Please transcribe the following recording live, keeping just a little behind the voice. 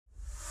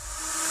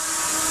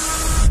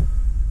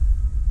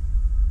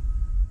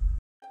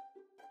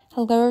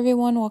Hello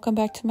everyone, welcome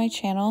back to my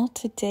channel.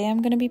 Today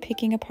I'm going to be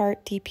picking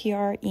apart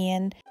DPR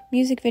Ian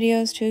music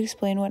videos to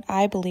explain what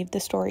I believe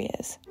the story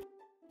is.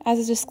 As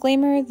a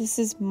disclaimer, this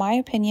is my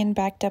opinion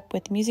backed up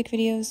with music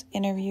videos,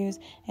 interviews,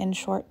 and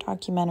short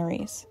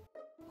documentaries.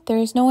 There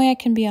is no way I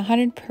can be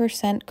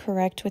 100%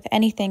 correct with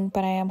anything,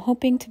 but I am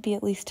hoping to be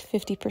at least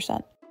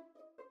 50%.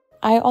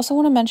 I also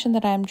want to mention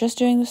that I am just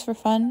doing this for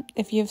fun.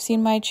 If you have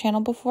seen my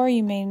channel before,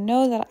 you may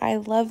know that I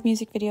love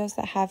music videos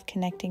that have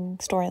connecting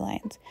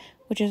storylines,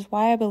 which is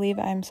why I believe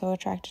I am so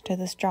attracted to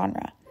this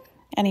genre.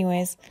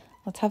 Anyways,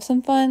 let's have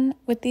some fun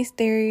with these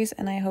theories,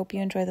 and I hope you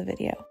enjoy the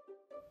video.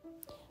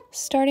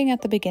 Starting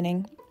at the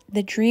beginning,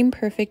 the Dream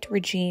Perfect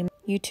Regime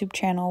YouTube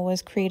channel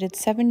was created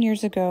 7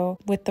 years ago,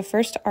 with the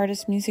first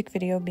artist music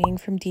video being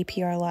from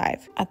DPR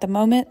Live. At the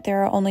moment,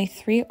 there are only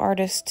 3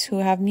 artists who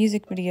have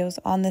music videos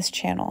on this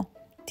channel: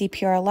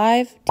 DPR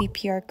Live,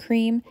 DPR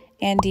Cream,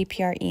 and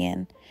DPR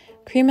Ian.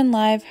 Cream and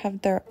Live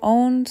have their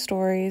own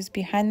stories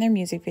behind their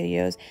music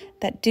videos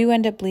that do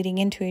end up bleeding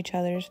into each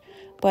other's,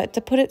 but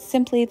to put it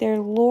simply, their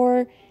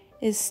lore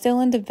is still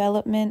in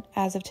development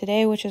as of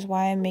today, which is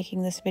why I'm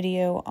making this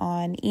video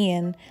on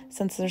Ian,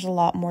 since there's a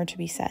lot more to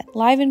be said.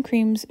 Live and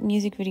Cream's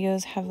music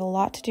videos have a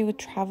lot to do with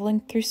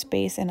traveling through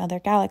space and other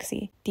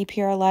galaxy.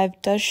 DPR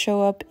Live does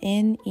show up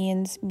in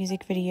Ian's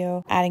music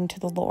video, adding to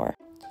the lore.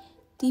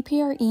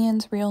 DPR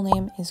Ian's real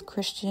name is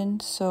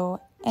Christian,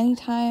 so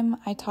anytime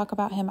I talk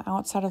about him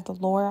outside of the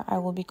lore, I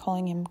will be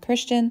calling him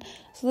Christian,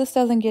 so this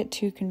doesn't get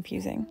too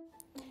confusing.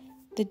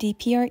 The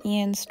DPR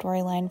Ian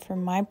storyline,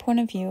 from my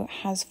point of view,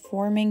 has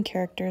 4 main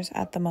characters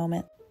at the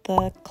moment: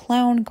 the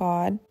clown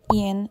god,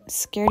 Ian,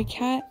 Scaredy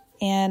Cat,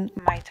 and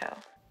Mito.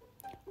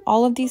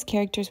 All of these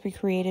characters were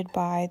created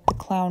by the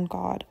clown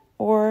god,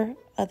 or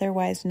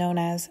otherwise known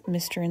as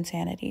Mr.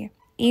 Insanity.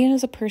 Ian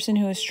is a person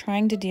who is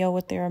trying to deal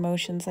with their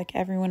emotions like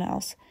everyone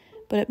else,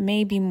 but it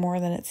may be more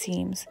than it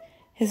seems.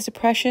 His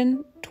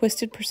depression,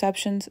 twisted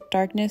perceptions,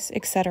 darkness,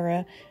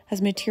 etc. has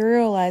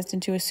materialized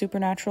into a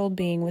supernatural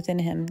being within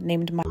him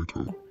named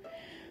Mito.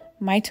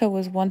 Mito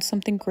was once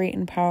something great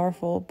and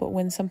powerful, but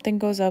when something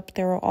goes up,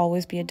 there will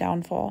always be a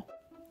downfall.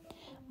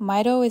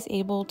 Mito is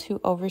able to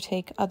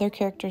overtake other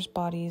characters'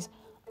 bodies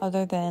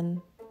other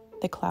than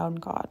the clown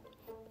god.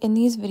 In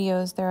these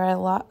videos, there are a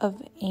lot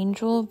of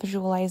angel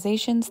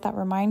visualizations that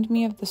remind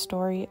me of the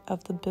story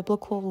of the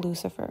biblical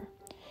Lucifer.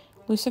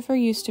 Lucifer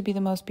used to be the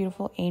most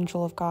beautiful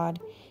angel of God.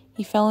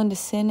 He fell into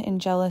sin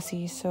and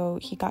jealousy, so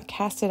he got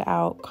casted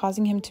out,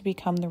 causing him to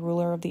become the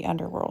ruler of the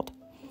underworld.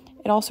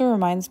 It also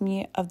reminds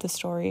me of the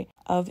story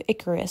of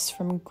Icarus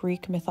from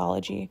Greek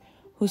mythology,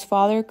 whose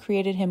father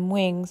created him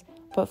wings,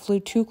 but flew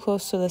too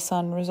close to the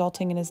sun,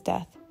 resulting in his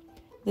death.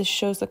 This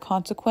shows the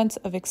consequence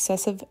of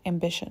excessive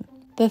ambition.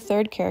 The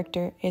third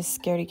character is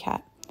Scaredy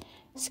Cat.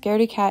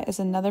 Scaredy Cat is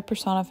another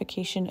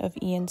personification of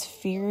Ian's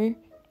fear,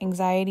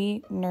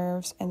 anxiety,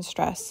 nerves, and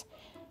stress.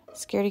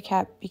 Scaredy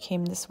Cat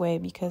became this way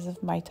because of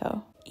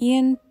Mito.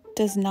 Ian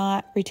does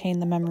not retain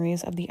the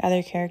memories of the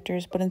other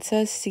characters, but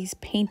instead sees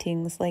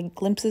paintings like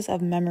glimpses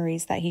of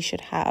memories that he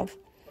should have.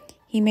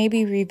 He may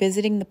be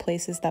revisiting the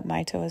places that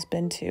Mito has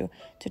been to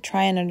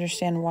try and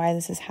understand why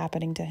this is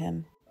happening to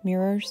him.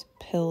 Mirrors,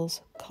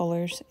 pills,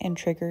 colors, and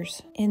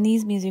triggers. In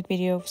these music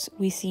videos,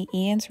 we see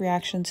Ian's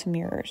reaction to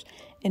mirrors.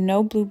 In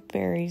No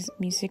Blueberries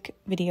music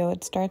video,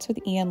 it starts with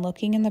Ian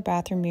looking in the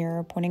bathroom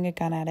mirror, pointing a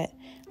gun at it.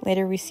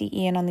 Later, we see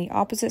Ian on the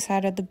opposite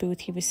side of the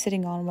booth he was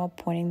sitting on while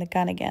pointing the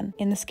gun again.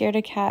 In the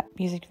Scaredy Cat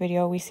music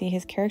video, we see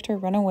his character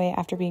run away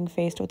after being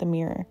faced with a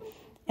mirror.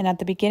 And at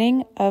the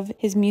beginning of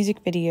his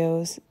music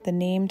videos, the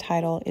name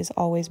title is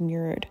always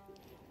mirrored.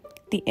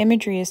 The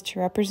imagery is to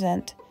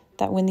represent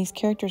that when these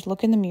characters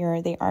look in the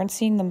mirror, they aren't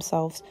seeing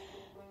themselves,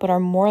 but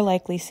are more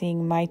likely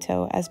seeing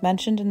Mito. As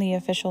mentioned in the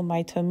official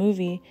Mito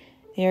movie,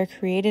 they are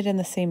created in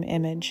the same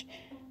image.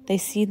 They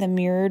see the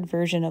mirrored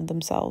version of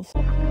themselves.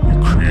 You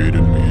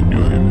created me in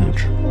your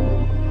image,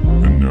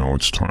 and now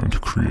it's time to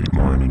create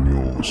mine in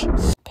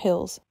yours.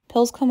 Pills.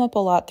 Pills come up a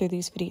lot through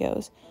these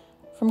videos.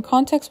 From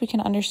context, we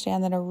can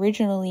understand that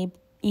originally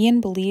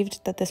Ian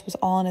believed that this was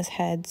all in his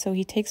head, so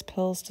he takes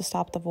pills to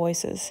stop the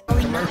voices.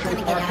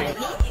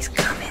 He's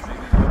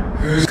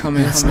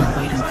coming. Let's not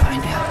wait and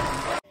find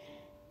out.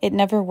 It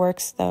never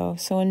works though,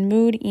 so in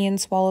mood, Ian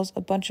swallows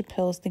a bunch of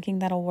pills thinking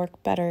that'll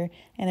work better,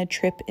 and a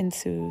trip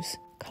ensues.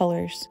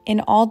 Colors. In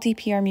all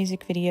DPR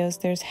music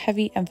videos, there's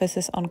heavy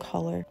emphasis on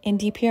color. In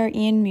DPR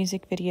Ian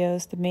music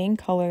videos, the main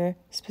color,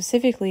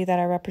 specifically that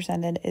I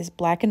represented, is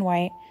black and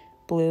white,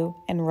 blue,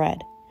 and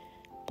red.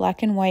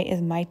 Black and white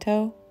is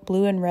Mito,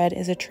 blue and red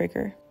is a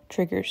trigger.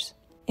 Triggers.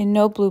 In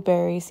No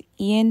Blueberries,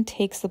 Ian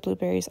takes the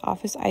blueberries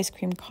off his ice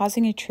cream,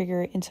 causing a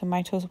trigger into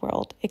Mito's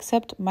world,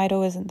 except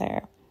Mito isn't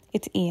there.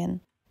 It's Ian.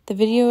 The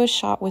video is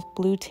shot with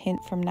blue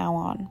tint from now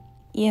on.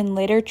 Ian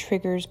later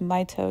triggers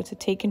Mito to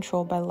take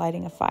control by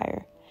lighting a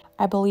fire.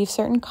 I believe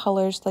certain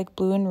colors like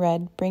blue and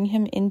red bring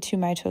him into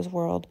Mito's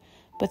world,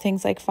 but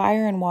things like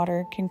fire and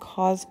water can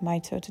cause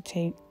Mito to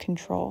take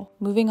control.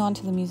 Moving on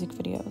to the music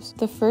videos.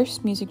 The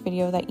first music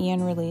video that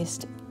Ian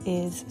released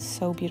is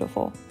so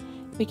beautiful.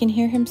 We can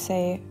hear him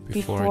say,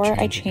 "Before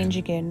I change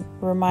again,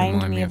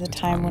 remind me of the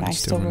time when I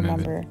still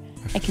remember.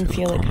 I can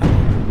feel it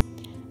coming."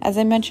 As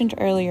I mentioned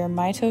earlier,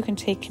 Maito can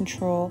take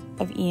control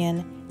of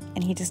Ian,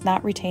 and he does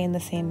not retain the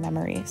same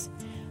memories.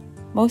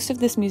 Most of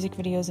this music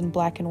video is in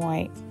black and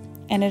white,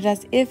 and it is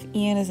as if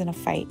Ian is in a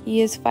fight.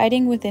 He is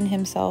fighting within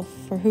himself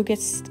for who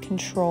gets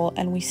control,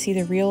 and we see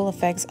the real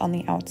effects on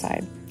the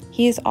outside.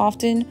 He is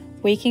often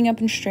waking up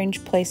in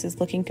strange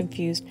places looking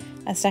confused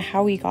as to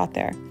how he got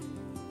there.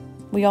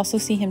 We also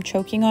see him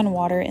choking on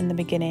water in the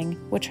beginning,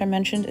 which I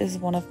mentioned is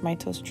one of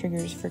Maito's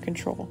triggers for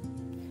control.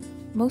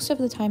 Most of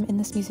the time in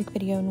this music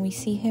video, when we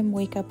see him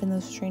wake up in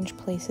those strange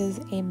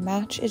places, a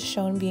match is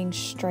shown being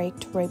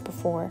striked right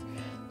before.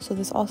 So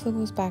this also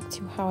goes back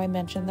to how I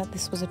mentioned that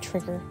this was a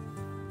trigger.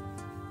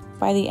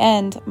 By the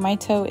end,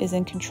 Maito is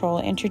in control,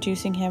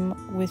 introducing him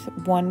with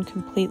one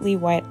completely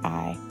white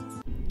eye.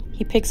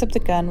 He picks up the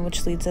gun,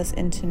 which leads us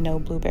into No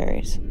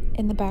Blueberries.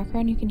 In the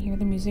background, you can hear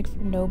the music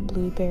from No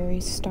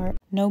Blueberries start.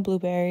 No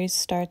Blueberries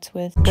starts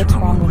with, "What's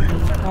wrong with me?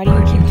 Why do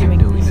you keep doing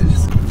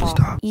this?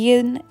 Stop."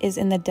 Ian is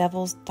in the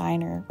Devil's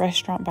Diner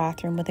restaurant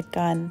bathroom with a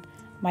gun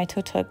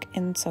Maito took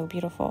in So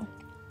Beautiful.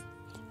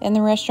 In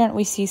the restaurant,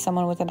 we see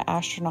someone with an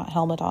astronaut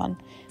helmet on.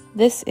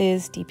 This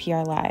is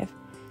DPR Live.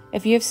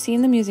 If you have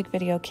seen the music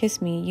video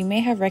Kiss Me, you may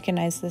have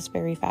recognized this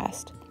very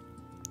fast.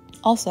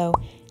 Also,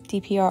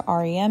 DPR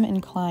REM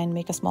and Klein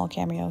make a small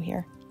cameo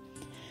here.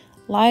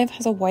 Live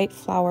has a white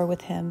flower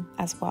with him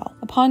as well.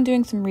 Upon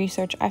doing some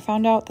research, I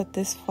found out that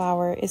this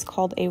flower is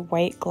called a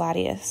white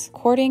gladius.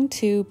 According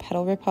to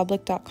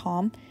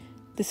petalrepublic.com,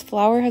 this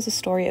flower has a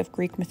story of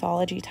Greek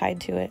mythology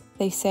tied to it.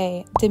 They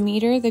say,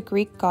 Demeter, the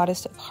Greek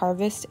goddess of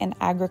harvest and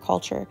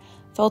agriculture,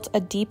 felt a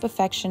deep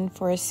affection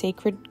for a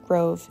sacred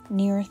grove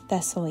near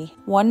Thessaly.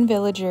 One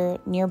villager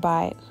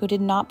nearby, who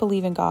did not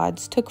believe in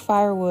gods, took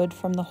firewood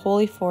from the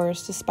holy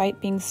forest despite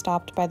being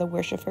stopped by the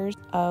worshippers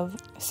of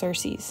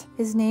Circe.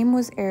 His name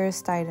was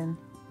Aristidon.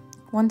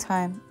 One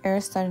time,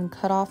 Aristidon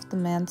cut off the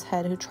man's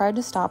head who tried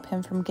to stop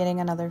him from getting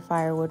another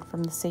firewood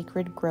from the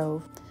sacred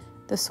grove.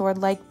 The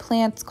sword-like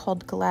plants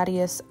called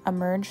gladius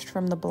emerged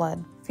from the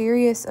blood.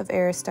 Furious of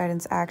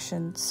Aristidon's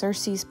action,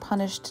 Circe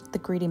punished the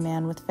greedy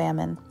man with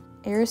famine.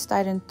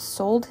 Aristidon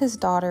sold his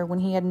daughter when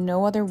he had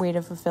no other way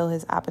to fulfill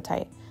his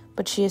appetite,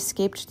 but she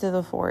escaped to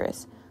the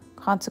forest.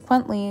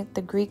 Consequently,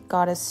 the Greek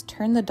goddess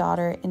turned the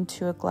daughter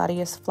into a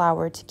gladius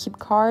flower to keep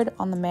guard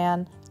on the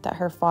man that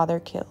her father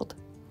killed.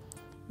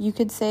 You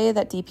could say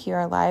that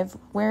DPR Live,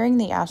 wearing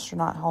the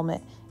astronaut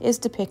helmet, is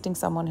depicting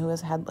someone who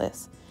is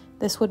headless.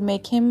 This would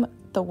make him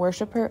the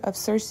worshipper of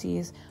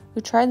Circe,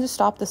 who tried to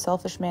stop the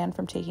selfish man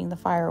from taking the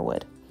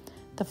firewood.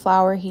 The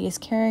flower he is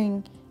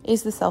carrying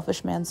is the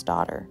selfish man's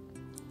daughter.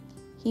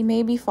 He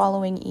may be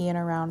following Ian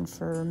around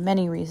for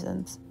many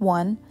reasons.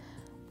 1.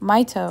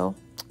 Maito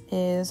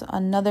is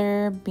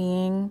another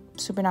being,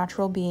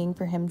 supernatural being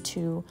for him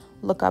to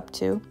look up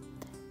to.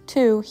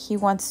 2. He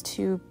wants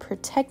to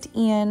protect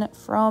Ian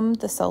from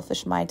the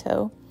selfish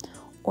Maito.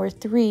 Or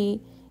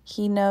 3.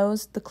 He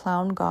knows the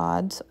clown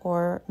gods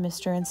or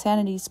Mr.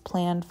 Insanity's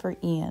plan for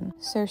Ian.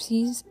 Circe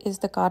is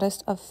the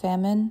goddess of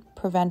famine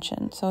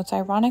prevention, so it's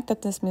ironic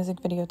that this music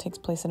video takes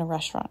place in a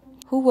restaurant.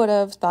 Who would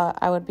have thought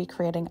I would be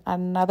creating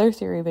another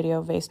theory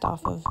video based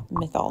off of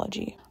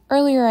mythology?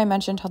 Earlier I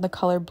mentioned how the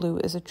color blue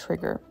is a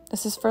trigger.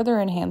 This is further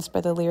enhanced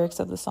by the lyrics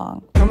of the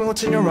song. Tell me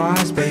what's in your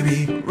eyes,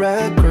 baby.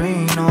 Red,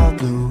 green, all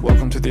blue.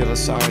 Welcome to the other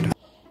side.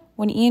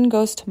 When Ian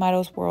goes to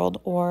Maito's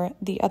world, or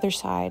the other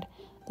side,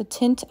 the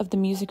tint of the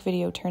music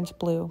video turns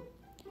blue.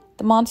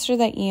 The monster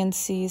that Ian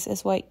sees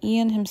is what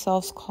Ian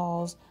himself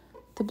calls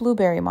the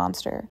blueberry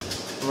monster.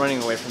 I'm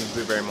running away from the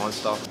blueberry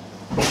monster.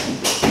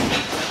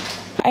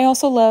 I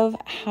also love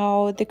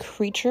how the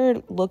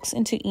creature looks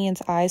into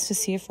Ian's eyes to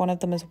see if one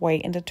of them is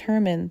white and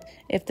determine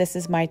if this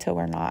is Maito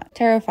or not.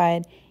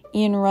 Terrified,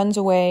 Ian runs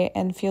away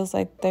and feels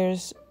like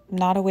there's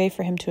not a way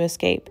for him to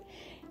escape.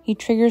 He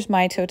triggers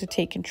Maito to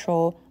take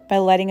control by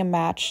lighting a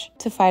match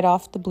to fight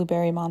off the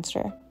blueberry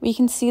monster. We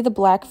can see the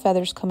black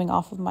feathers coming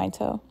off of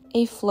Maito.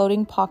 A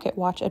floating pocket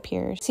watch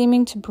appears,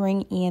 seeming to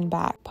bring Ian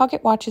back.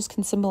 Pocket watches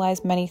can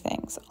symbolize many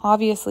things,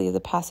 obviously the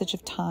passage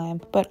of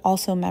time, but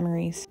also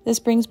memories. This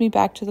brings me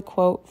back to the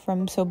quote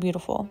from So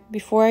Beautiful.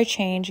 Before I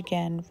change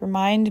again,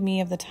 remind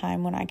me of the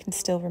time when I can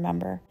still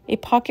remember. A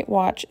pocket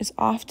watch is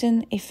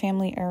often a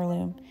family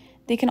heirloom.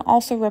 They can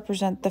also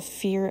represent the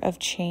fear of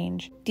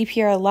change.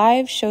 DPR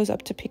Live shows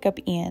up to pick up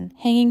Ian.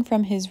 Hanging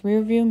from his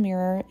rearview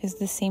mirror is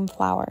the same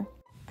flower.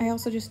 I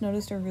also just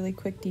noticed a really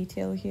quick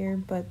detail here,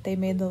 but they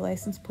made the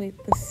license plate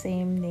the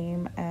same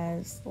name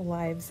as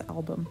Live's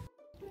album.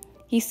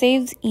 He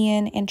saves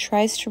Ian and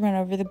tries to run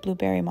over the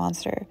blueberry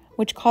monster,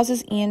 which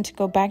causes Ian to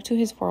go back to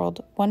his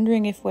world,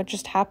 wondering if what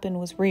just happened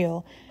was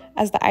real,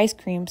 as the ice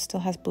cream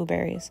still has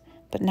blueberries,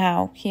 but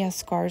now he has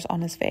scars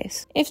on his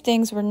face. If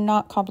things were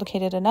not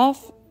complicated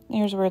enough,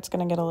 here's where it's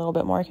going to get a little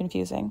bit more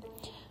confusing.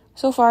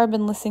 So far, I've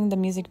been listing the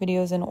music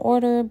videos in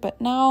order, but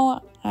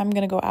now I'm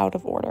going to go out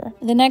of order.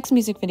 The next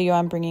music video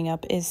I'm bringing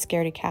up is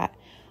Scaredy Cat,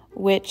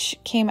 which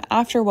came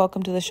after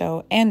Welcome to the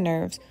Show and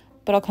Nerves,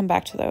 but I'll come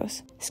back to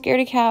those.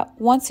 Scaredy Cat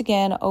once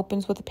again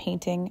opens with a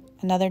painting,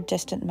 another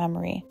distant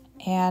memory,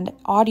 and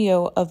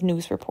audio of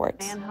news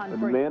reports. The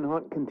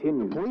manhunt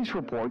continues. Police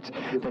reports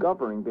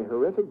discovering the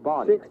horrific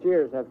body. 6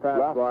 years have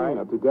passed by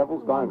at the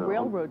Devil's Diner.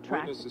 Railroad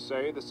tracks. Witnesses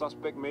say the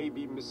suspect may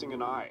be missing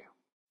an eye.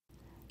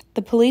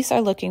 The police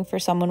are looking for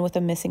someone with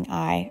a missing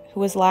eye who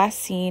was last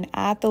seen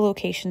at the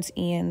locations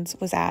Ian's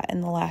was at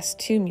in the last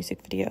 2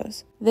 music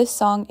videos. This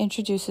song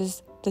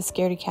introduces the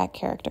Scaredy Cat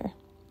character,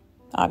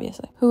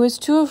 obviously, who is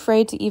too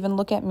afraid to even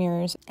look at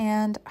mirrors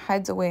and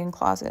hides away in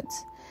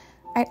closets.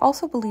 I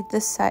also believe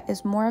this set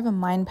is more of a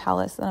mind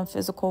palace than a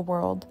physical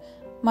world.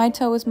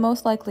 Maito is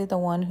most likely the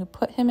one who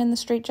put him in the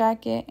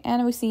straitjacket,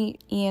 and we see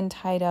Ian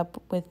tied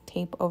up with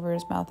tape over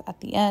his mouth at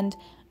the end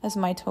as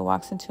Maito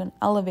walks into an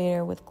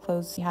elevator with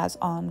clothes he has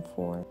on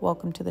for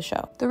Welcome to the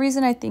Show. The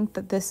reason I think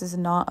that this is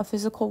not a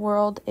physical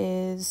world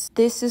is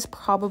this is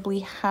probably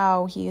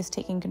how he is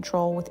taking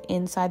control with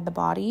inside the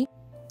body,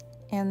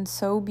 and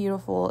so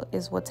beautiful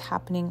is what's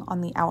happening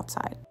on the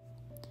outside.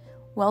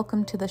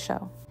 Welcome to the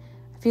show.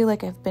 I feel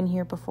like I've been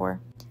here before.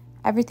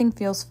 Everything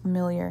feels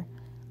familiar.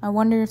 I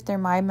wonder if they're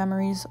my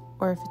memories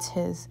or if it's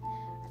his.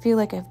 I feel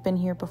like I've been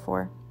here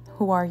before.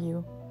 Who are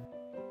you?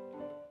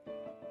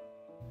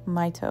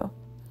 Maito.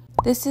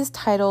 This is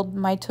titled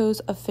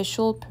Maito's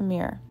official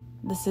premiere.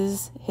 This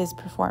is his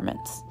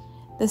performance.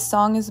 This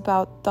song is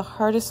about the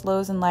hardest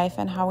lows in life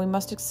and how we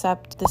must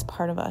accept this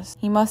part of us.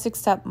 He must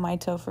accept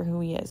Maito for who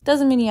he is.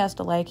 Doesn't mean he has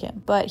to like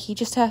him, but he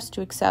just has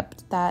to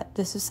accept that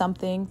this is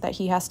something that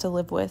he has to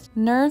live with.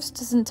 Nerves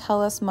doesn't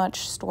tell us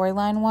much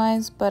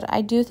storyline-wise, but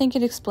I do think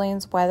it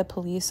explains why the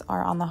police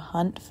are on the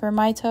hunt for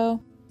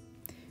Maito.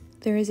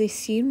 There is a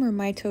scene where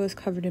Maito is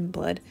covered in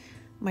blood.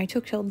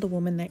 Maito killed the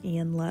woman that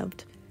Ian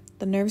loved.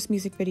 The Nerves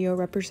music video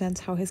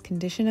represents how his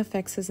condition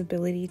affects his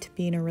ability to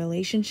be in a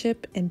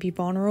relationship and be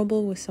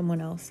vulnerable with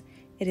someone else.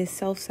 It is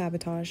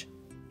self-sabotage.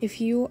 If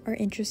you are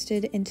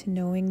interested into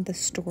knowing the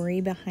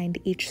story behind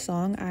each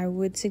song, I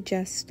would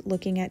suggest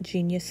looking at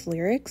Genius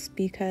Lyrics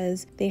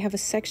because they have a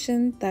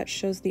section that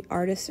shows the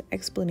artist's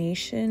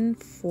explanation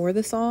for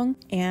the song,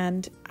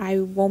 and I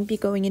won't be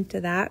going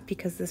into that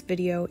because this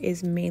video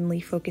is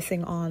mainly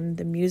focusing on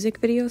the music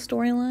video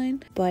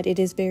storyline, but it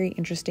is very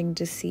interesting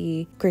to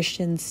see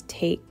Christian's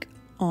take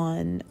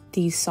on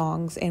these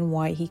songs and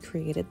why he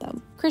created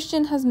them.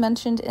 Christian has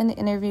mentioned in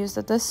interviews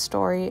that this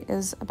story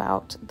is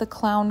about the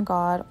clown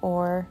god,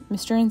 or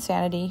Mr.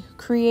 Insanity, who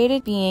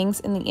created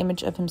beings in the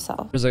image of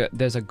himself.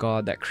 There's a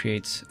god that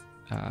creates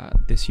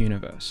this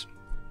universe,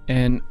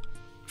 and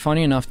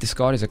funny enough, this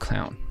god is a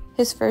clown.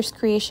 His first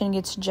creation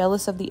gets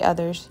jealous of the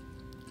others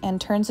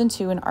and turns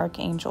into an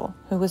archangel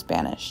who was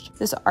banished.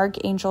 This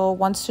archangel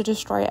wants to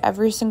destroy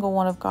every single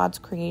one of God's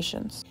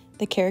creations.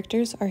 The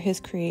characters are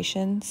his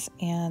creations,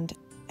 and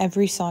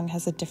every song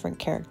has a different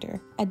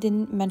character. I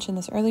didn't mention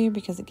this earlier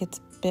because it gets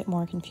a bit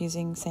more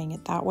confusing saying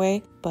it that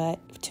way, but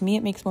to me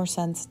it makes more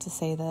sense to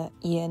say that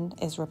Ian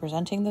is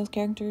representing those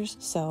characters.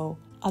 So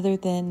other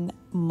than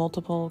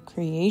multiple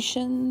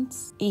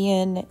creations,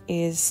 Ian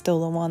is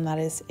still the one that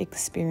is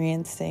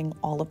experiencing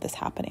all of this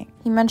happening.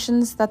 He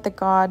mentions that the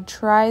god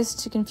tries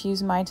to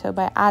confuse Maito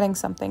by adding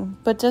something,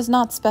 but does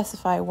not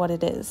specify what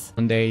it is.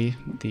 One day,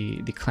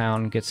 the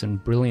clown gets a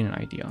brilliant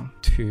idea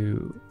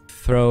to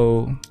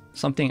throw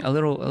something, a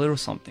little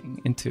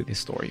something into the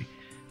story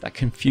that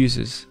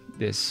confuses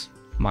this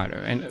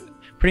Maito, and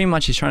pretty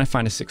much he's trying to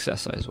find a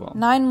successor as well.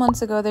 9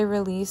 months ago, they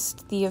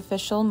released the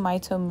official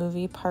Maito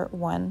movie Part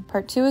 1.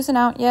 Part 2 isn't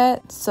out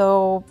yet,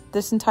 so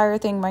this entire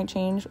thing might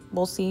change.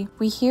 We'll see.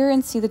 We hear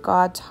and see the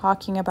god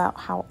talking about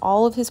how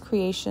all of his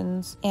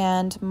creations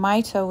and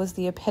Maito was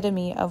the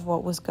epitome of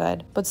what was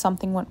good, but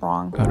something went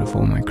wrong. Out of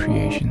all my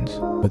creations,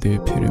 but the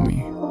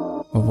epitome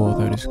of all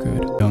that is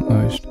good, the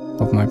utmost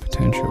of my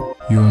potential.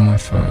 You are my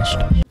first.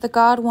 The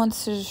god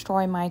wants to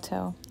destroy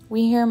Maito.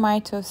 We hear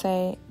Maito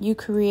say, "You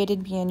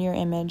created me in your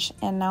image,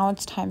 and now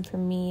it's time for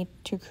me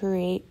to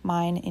create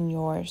mine in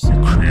yours." You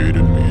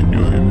created me in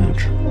your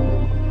image,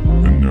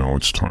 and now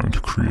it's time to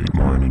create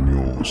mine in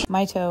yours.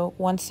 Maito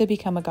wants to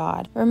become a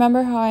god.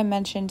 Remember how I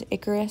mentioned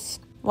Icarus?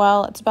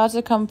 Well, it's about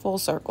to come full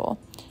circle.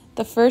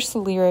 The first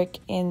lyric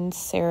in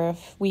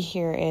Seraph we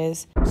hear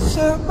is,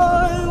 "Set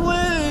my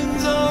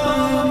wings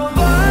on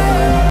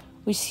fire."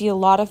 We see a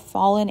lot of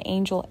fallen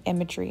angel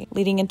imagery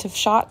leading into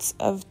shots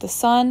of the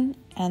sun,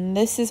 and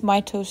this is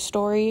Maito's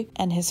story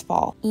and his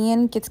fall.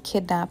 Ian gets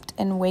kidnapped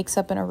and wakes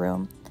up in a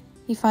room.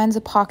 He finds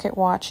a pocket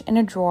watch in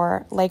a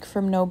drawer, like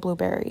from No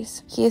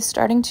Blueberries. He is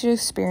starting to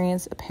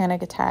experience a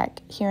panic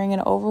attack, hearing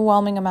an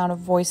overwhelming amount of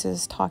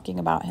voices talking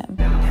about him.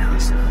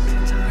 Now's not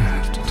the time. I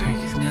have to take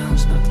it.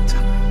 Now's not the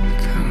time. I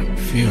can't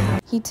feel.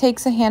 He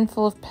takes a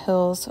handful of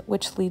pills,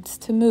 which leads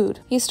to mood.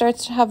 He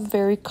starts to have a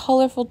very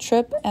colorful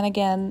trip, and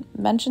again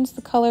mentions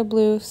the color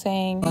blue,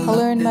 saying,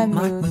 "Color in my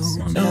moods,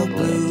 no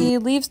blue." He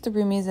leaves the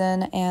room he's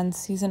in and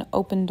sees an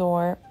open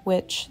door,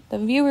 which the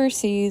viewer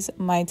sees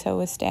Maito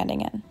is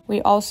standing in.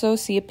 We also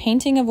see a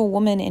painting of a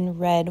woman in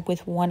red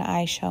with one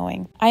eye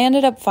showing. I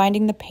ended up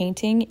finding the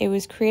painting. It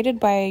was created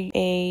by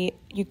a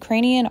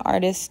Ukrainian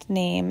artist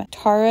named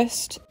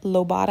Taras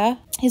Lobata.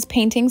 His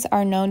paintings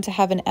are known to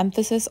have an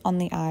emphasis on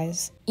the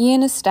eyes.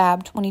 Ian is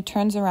stabbed when he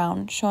turns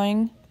around,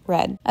 showing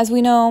red. As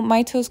we know,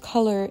 Maito's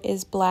color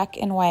is black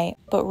and white,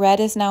 but red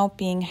is now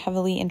being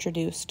heavily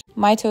introduced.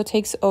 Maito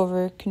takes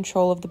over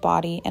control of the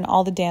body, and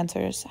all the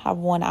dancers have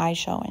one eye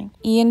showing.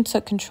 Ian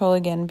took control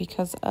again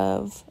because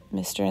of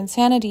Mr.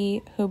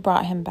 Insanity, who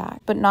brought him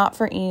back, but not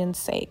for Ian's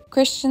sake.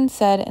 Christian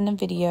said in a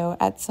video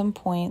at some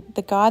point,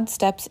 the god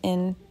steps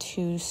in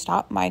to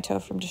stop Maito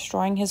from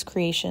destroying his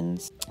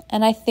creations.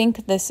 And I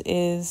think this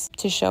is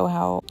to show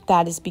how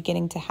that is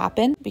beginning to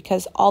happen,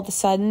 because all of a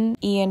sudden,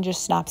 Ian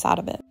just snaps out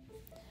of it.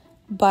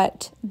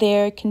 But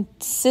they're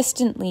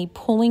consistently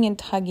pulling and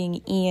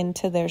tugging Ian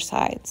to their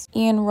sides.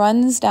 Ian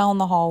runs down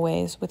the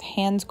hallways with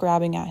hands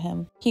grabbing at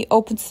him. He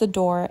opens the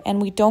door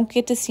and we don't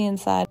get to see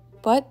inside,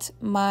 but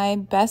my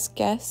best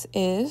guess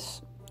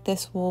is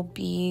this will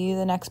be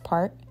the next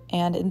part,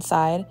 and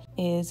inside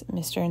is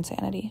Mr.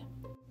 Insanity.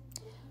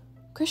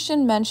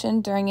 Christian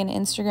mentioned during an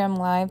Instagram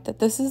live that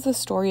this is the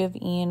story of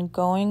Ian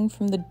going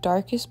from the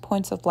darkest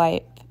points of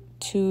life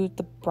to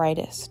the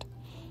brightest,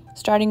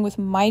 starting with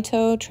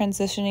Maito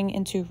transitioning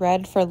into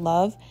red for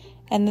love,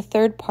 and the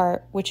third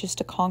part, which is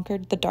to conquer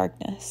the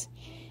darkness.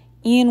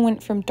 Ian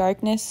went from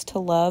darkness to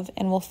love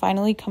and will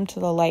finally come to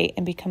the light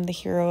and become the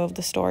hero of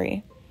the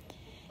story.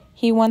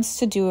 He wants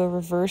to do a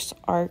reverse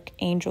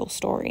archangel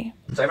story.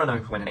 So everyone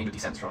knows when an angel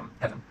descends from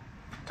heaven,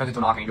 turns into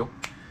an archangel,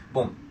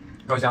 boom,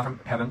 goes down from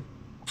heaven,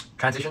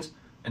 transitions,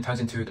 and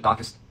turns into the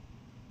darkest,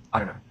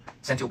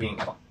 sentient being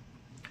ever.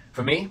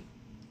 For me,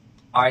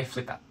 I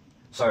flip that.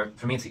 So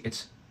for me,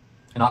 it's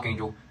an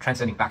archangel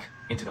transcending back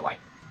into the light.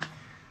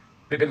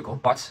 Bit biblical,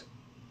 but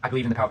I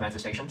believe in the power of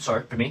manifestation.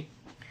 So for me,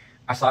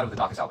 I started with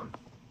the darkest album,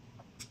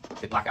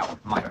 the black album,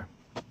 Maito,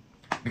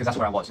 because that's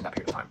where I was in that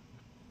period of time.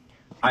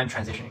 I'm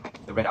transitioning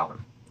the red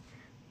album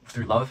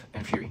through love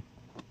and fury,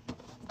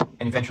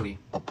 and eventually,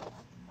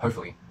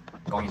 hopefully,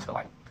 going into the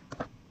light.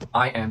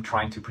 I am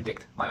trying to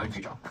predict my own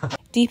future.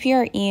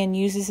 DPR Ian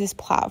uses his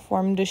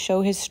platform to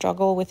show his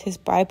struggle with his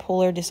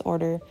bipolar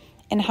disorder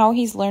and how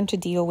he's learned to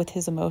deal with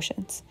his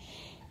emotions.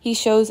 He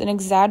shows an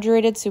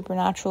exaggerated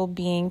supernatural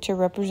being to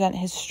represent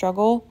his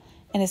struggle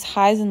and his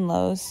highs and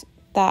lows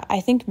that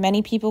I think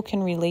many people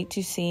can relate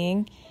to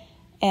seeing,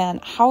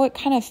 and how it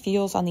kind of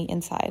feels on the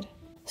inside.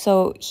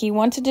 So he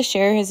wanted to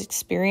share his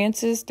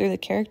experiences through the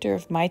character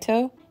of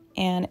Maito,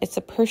 and it's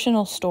a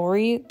personal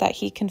story that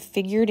he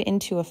configured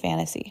into a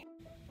fantasy.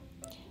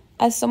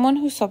 As someone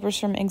who suffers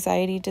from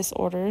anxiety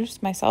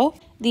disorders myself,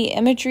 the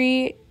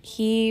imagery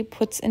he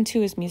puts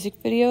into his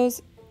music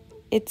videos,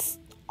 it's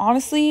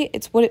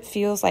what it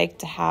feels like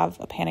to have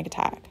a panic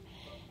attack.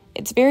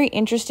 It's very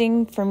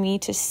interesting for me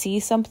to see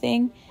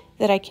something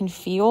that I can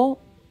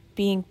feel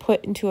being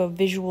put into a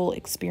visual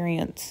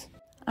experience.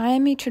 I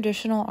am a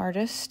traditional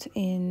artist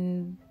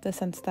in the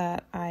sense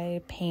that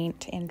I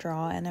paint and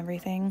draw and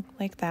everything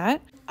like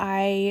that.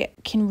 I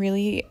can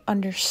really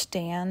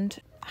understand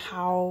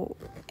how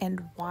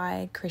and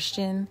why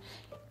Christian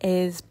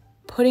is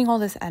putting all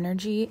this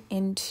energy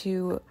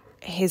into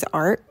his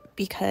art,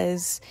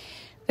 because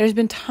there's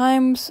been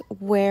times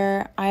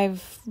where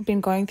I've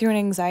been going through an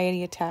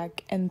anxiety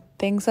attack, and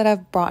things that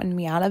have brought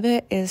me out of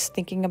it is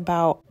thinking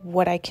about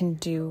what I can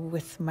do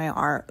with my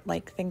art.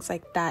 Like, things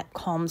like that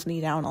calms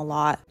me down a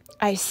lot.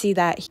 I see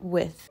that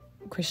with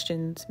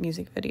Christian's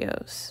music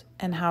videos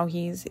and how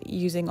he's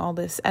using all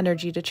this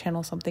energy to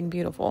channel something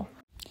beautiful.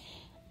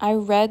 I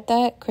read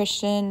that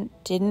Christian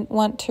didn't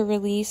want to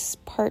release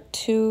part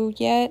 2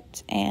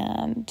 yet,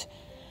 and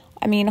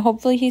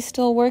hopefully he's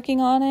still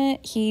working on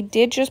it. He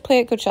did just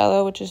play at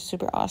Coachella, which is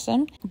super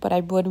awesome, but I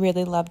would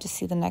really love to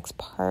see the next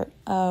part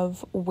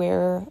of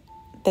where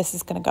this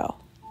is going to go.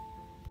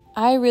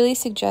 I really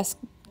suggest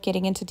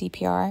getting into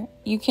DPR.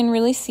 You can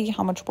really see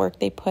how much work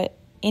they put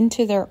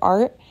into their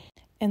art.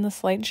 And the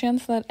slight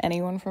chance that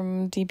anyone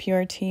from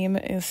DPR team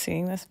is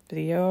seeing this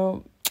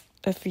video,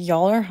 if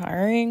y'all are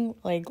hiring,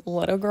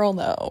 let a girl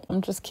know.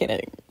 I'm just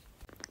kidding.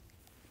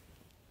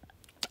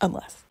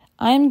 Unless.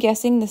 I'm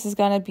guessing this is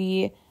going to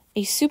be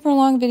a super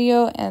long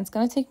video, and it's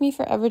going to take me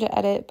forever to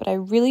edit, but I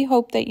really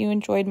hope that you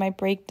enjoyed my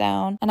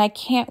breakdown, and I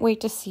can't wait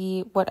to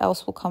see what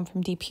else will come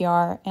from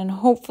DPR, and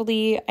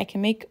hopefully I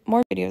can make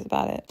more videos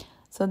about it.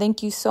 So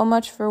thank you so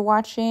much for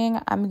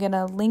watching. I'm going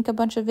to link a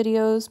bunch of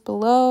videos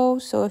below,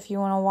 so if you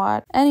want to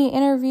watch any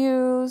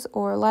interviews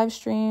or live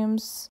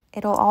streams,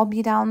 it'll all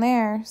be down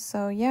there.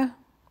 So yeah,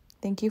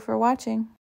 thank you for watching.